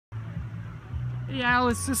Hey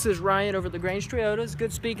Alice, this is Ryan over at LaGrange Toyotas.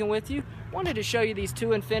 Good speaking with you. Wanted to show you these two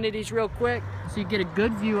Infinitis real quick so you get a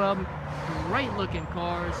good view of them. Great looking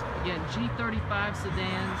cars. Again, G35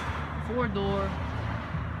 sedans, 4-door,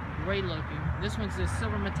 great looking. This one's this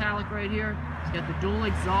silver metallic right here. It's got the dual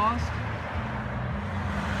exhaust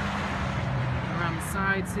around the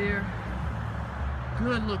sides here.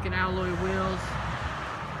 Good looking alloy wheels.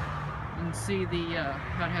 You can see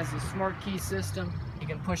how it has a smart key system. You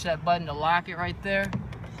can push that button to lock it right there.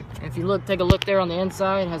 And if you take a look there on the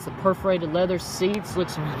inside, it has the perforated leather seats.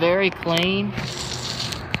 Looks very clean.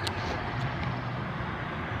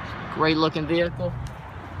 Great looking vehicle.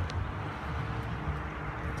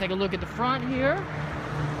 Take a look at the front here.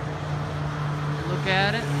 Look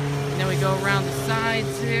at it. And then we go around the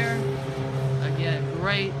sides here. Again,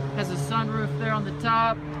 great. Has a sunroof there on the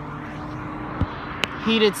top.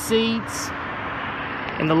 Heated seats.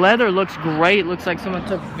 And the leather looks great. Looks like someone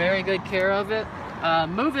took very good care of it.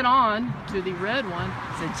 Moving on to the red one,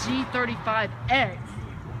 it's a G35X.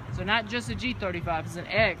 So not just a G35, it's an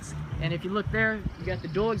X. And if you look there, you got the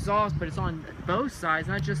dual exhaust, but it's on both sides,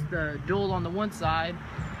 not just the dual on the one side.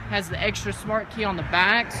 Has the extra smart key on the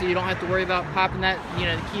back, so you don't have to worry about popping that,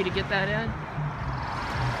 the key to get that in.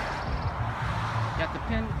 Got the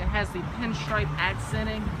pin. It has the pinstripe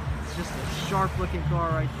accenting. It's just a sharp looking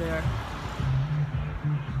car right there.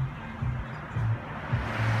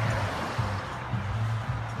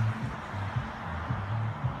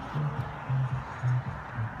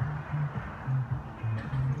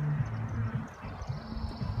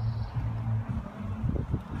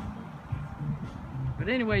 But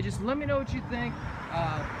anyway, just let me know what you think.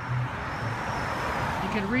 You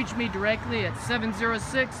can reach me directly at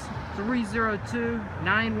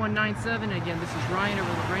 706-302-9197. Again, this is Ryan over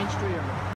at LaGrange Toyota.